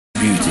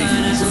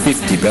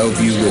50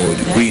 Bellevue Road,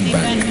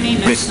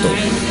 Greenbank, Bristol,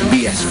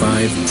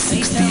 BS5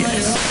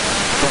 6DS.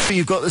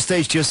 You've got the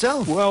stage to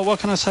yourself. Well, what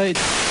can I say? Yeah,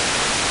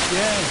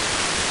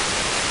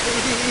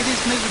 it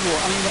is miserable.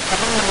 I mean,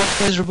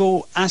 the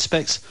miserable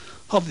aspects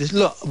of this.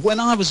 Look, when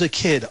I was a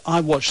kid,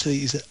 I watched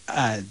these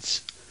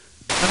ads.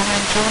 And I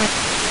enjoyed it.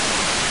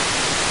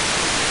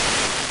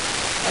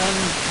 And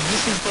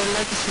this is the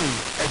legacy.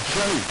 A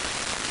joke.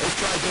 Let's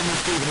try again with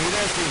Stephen. Are you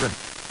there, Stephen?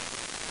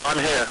 I'm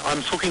here.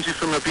 I'm talking to you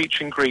from a beach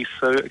in Greece,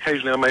 so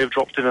occasionally I may have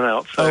dropped in and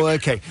out. So, oh,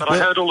 okay. But I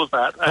heard all of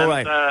that. And, all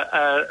right.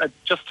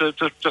 Just to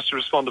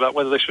respond about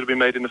whether they should have been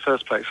made in the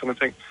first place, and I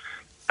think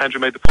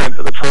Andrew made the point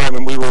at the time,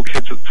 and we were all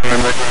kids at the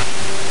time.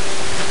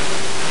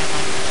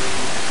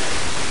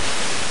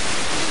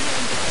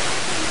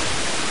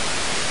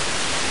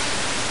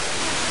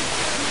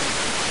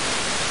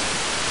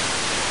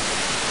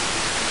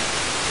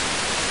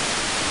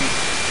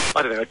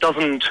 I don't know, a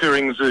dozen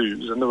touring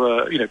zoos, and there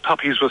were,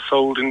 puppies were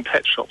sold in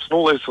pet shops and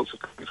all those sorts of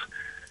things.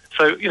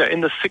 So, in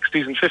the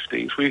 60s and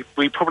 50s,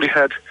 we probably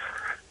had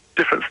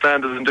different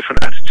standards and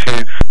different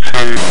attitudes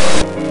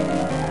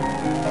to...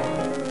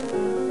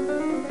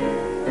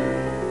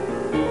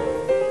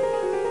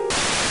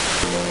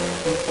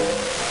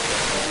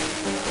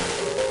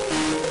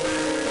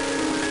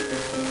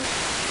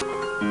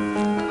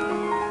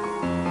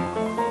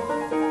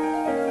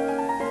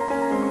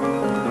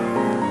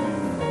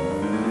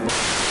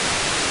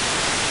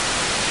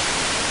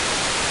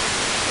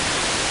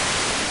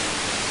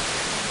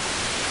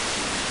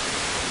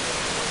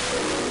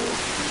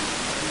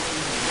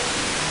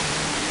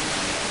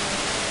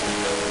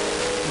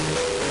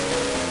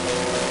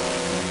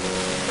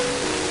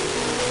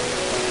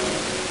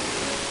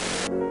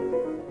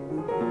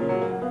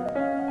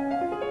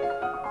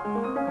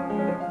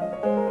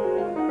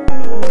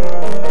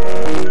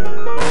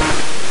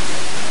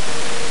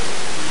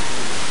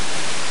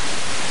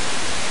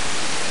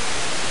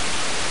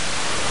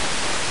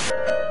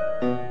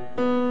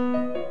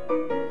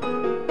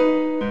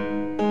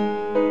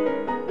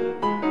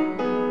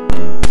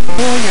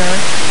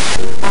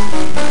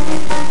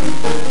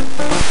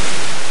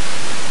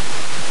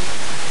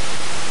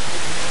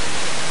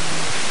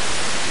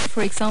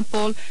 For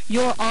example,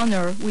 Your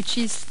Honor, which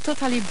is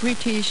totally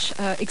British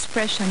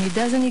expression. It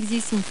doesn't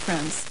exist in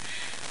France.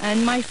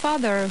 And my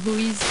father, who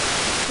is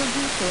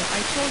producer,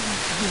 I told him,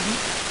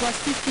 it was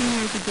 15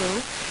 years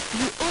ago,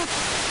 you ought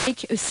to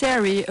make a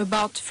series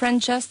about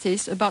French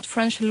justice, about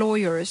French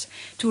lawyers,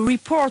 to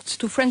report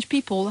to French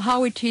people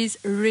how it is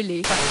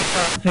really.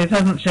 So it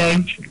hasn't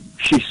changed.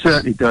 She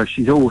certainly does.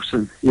 She's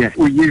awesome. Yeah,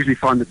 we usually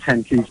find the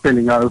tent keys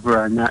spilling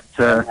over, and that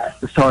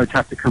the sides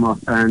have to come up.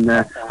 And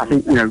I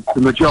think the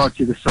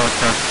majority of the sides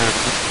have.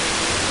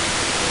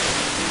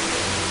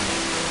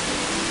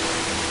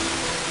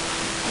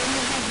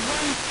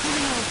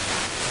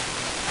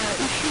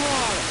 If you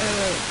are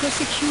a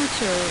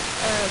prosecutor,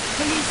 a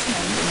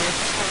policeman,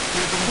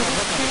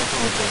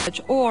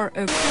 or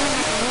a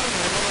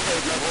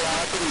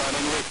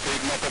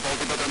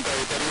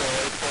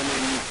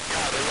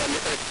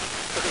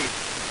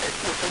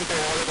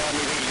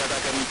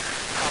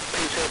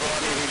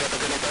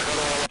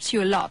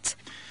you a lot.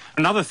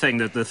 Another thing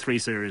that the three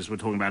series were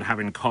talking about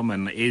have in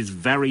common is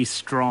very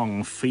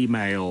strong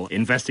female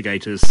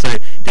investigators. So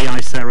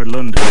D.I. Sarah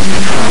Lund,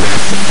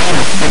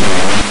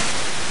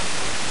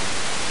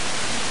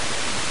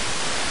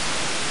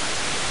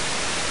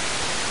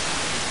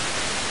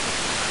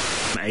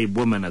 a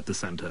woman at the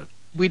centre.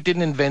 We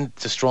didn't invent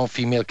the strong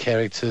female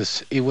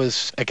characters. It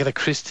was Agatha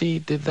Christie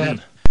did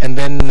that. And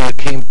then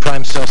came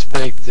Prime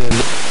Suspect.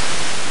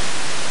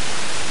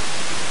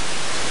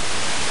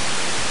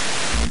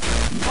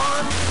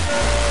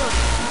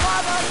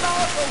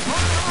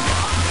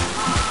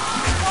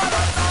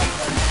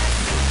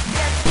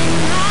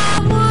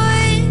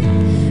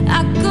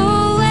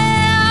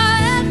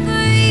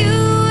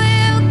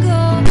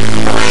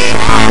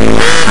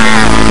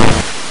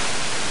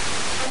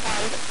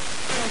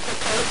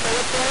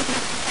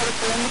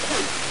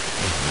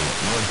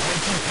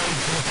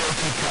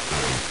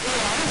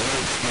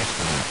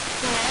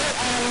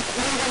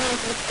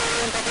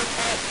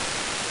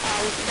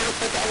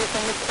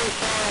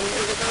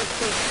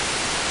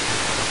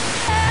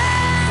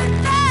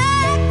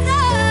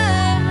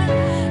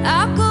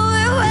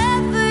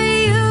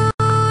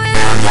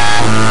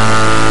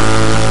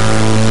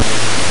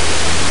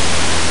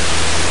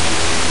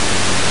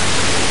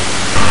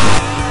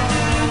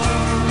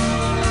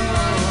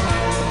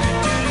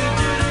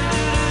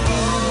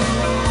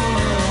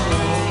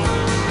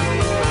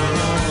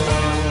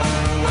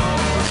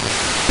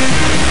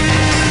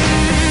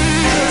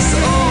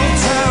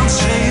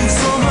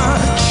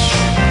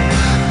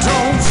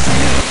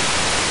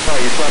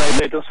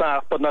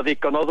 bod na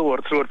ddigon o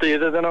ddŵr trwy'r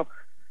dydd iddyn nhw,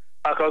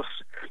 achos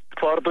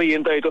ffordd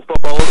dwi'n deud wrth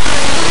bobl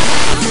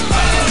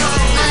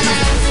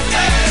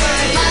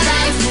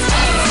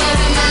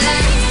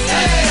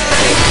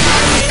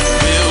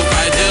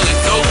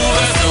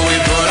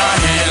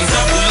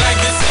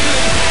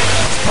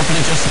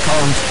Probably just a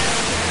cold.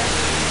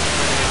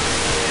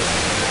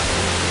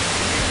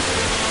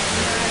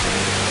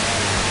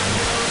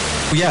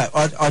 Yeah,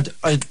 I'd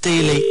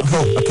ideally...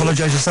 Oh,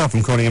 apologise yourself,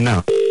 I'm calling him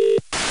now.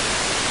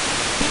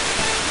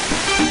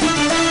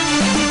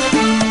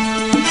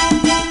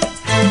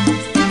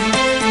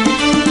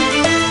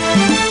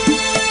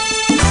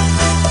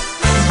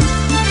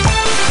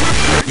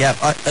 Yeah,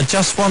 I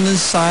just want to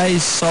say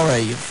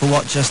sorry for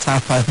what just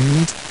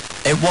happened.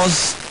 It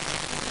was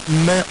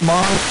my...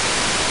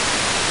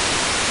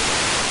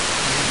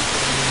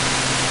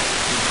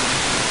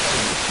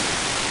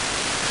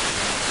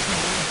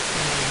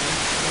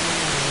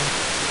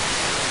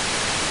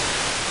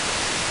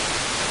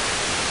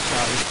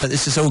 But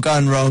this is all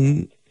going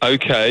wrong.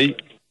 Okay,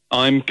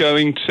 I'm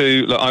going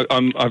to. Look,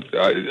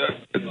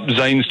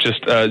 Zane's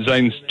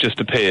just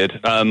appeared.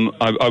 I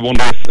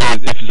wonder if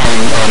Zane.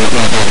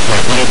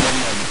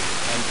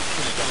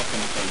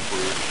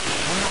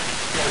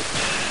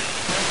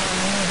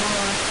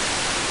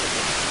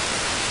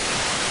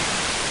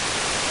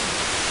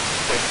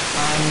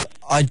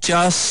 I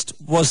just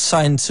was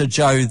saying to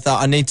Joe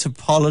that I need to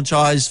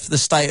apologise for the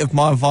state of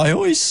my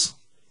voice.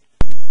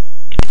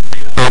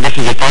 This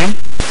is a phone.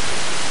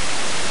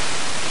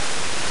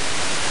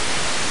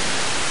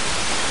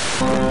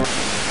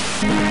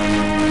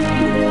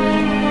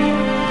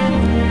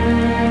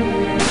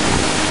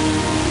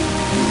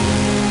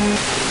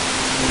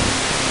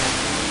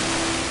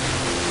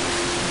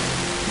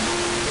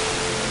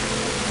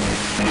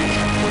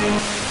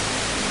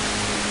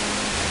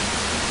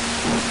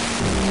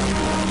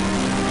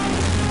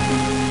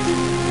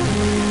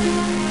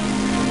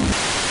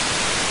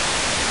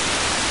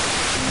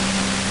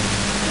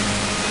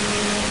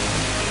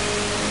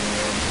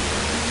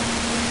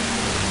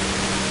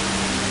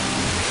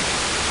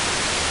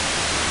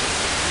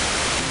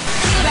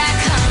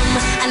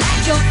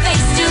 Your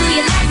face, do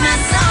you like my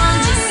song?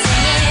 Just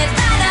sing it,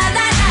 la la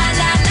la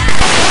la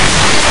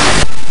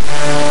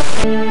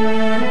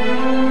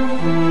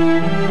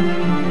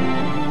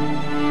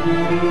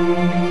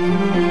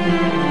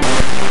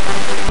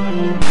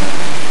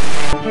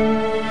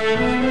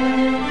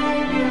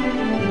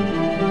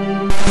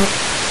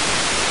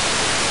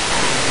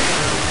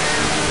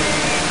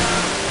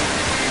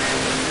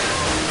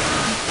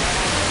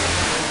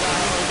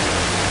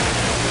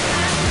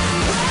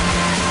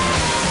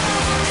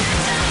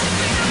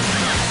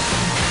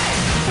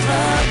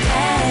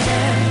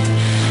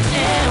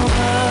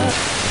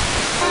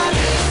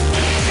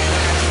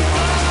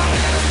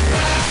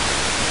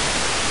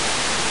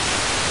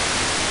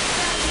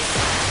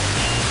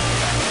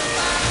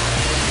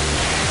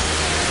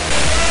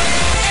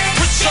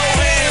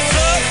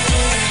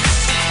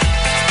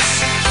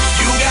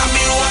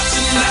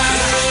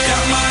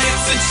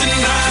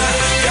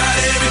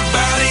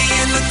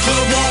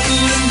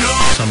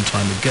some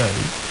time ago,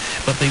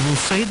 but they will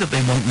say that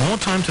they want more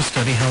time to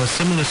study how a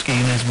similar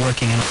scheme is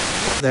working in...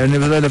 There, and there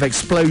was a load of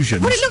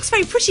explosions. Well, it looks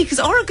very pretty because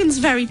Oregon's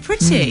very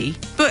pretty,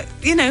 but,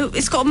 you know,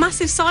 it's got a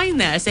massive sign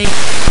there saying...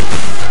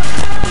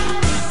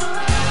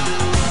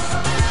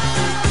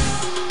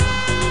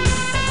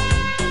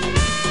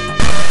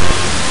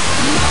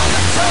 Mama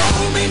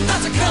told me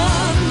not to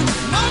come.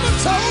 Mama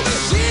told me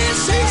she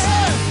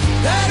said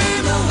that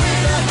ain't the way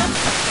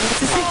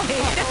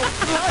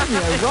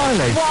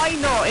O'Reilly. Why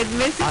not in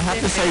Mississippi? I have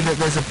to say that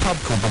there's a pub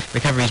called...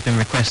 Recovery has been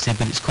requested,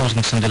 but it's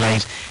causing some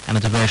delays and a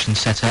diversion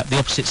set up. The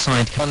opposite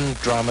side... On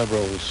drama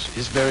roles.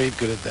 He's very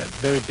good at that.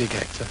 Very big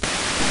actor.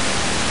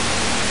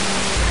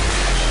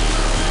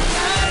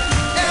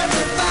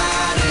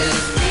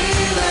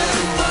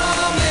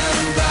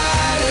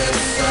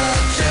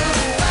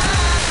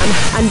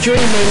 And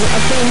dreaming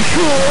of being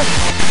cool.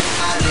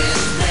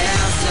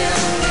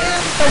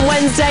 On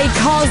Wednesday,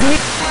 Carl's new...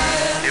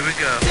 Here we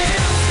go.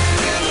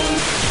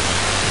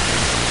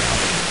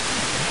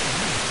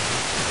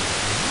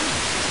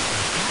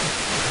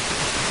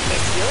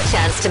 It's your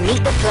chance to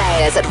meet the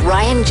players at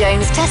Ryan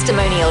Jones'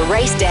 testimonial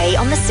race day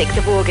on the 6th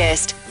of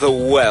August. The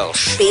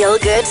Welsh. Feel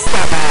good.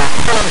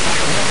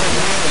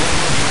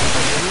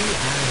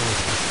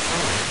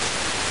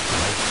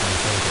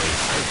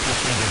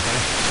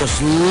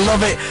 Just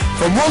love it.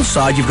 From one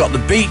side you've got the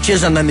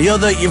beaches and then the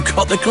other you've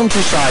got the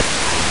countryside.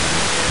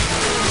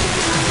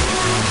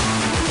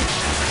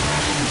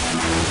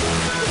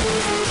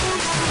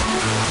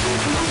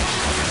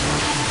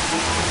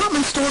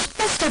 Department store's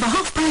best ever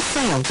half-price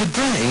sale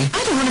today.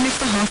 I don't want to miss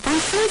the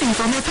half-price savings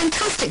on their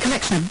fantastic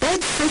collection of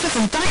beds, sofas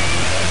and dining.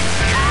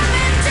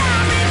 Coming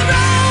down the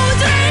road,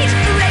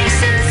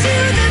 racing to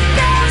the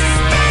best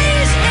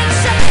stage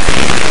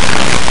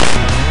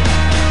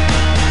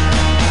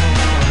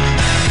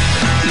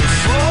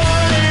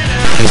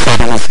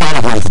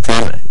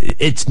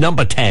It's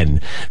number 10,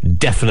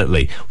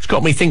 definitely. Which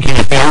got me thinking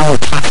of the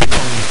old classic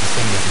song used to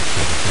sing as a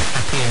kid.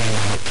 Happy and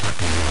Loud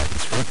Clapping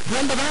Lights.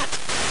 Remember that?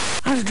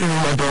 I have to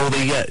remember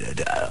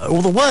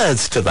all the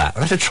words to that.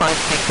 I have to try and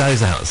pick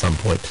those out at some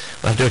point.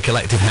 I'll have to do a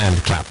collective hand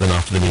clap then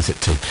after the music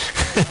too.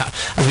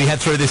 As we head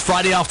through this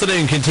Friday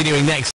afternoon, continuing next.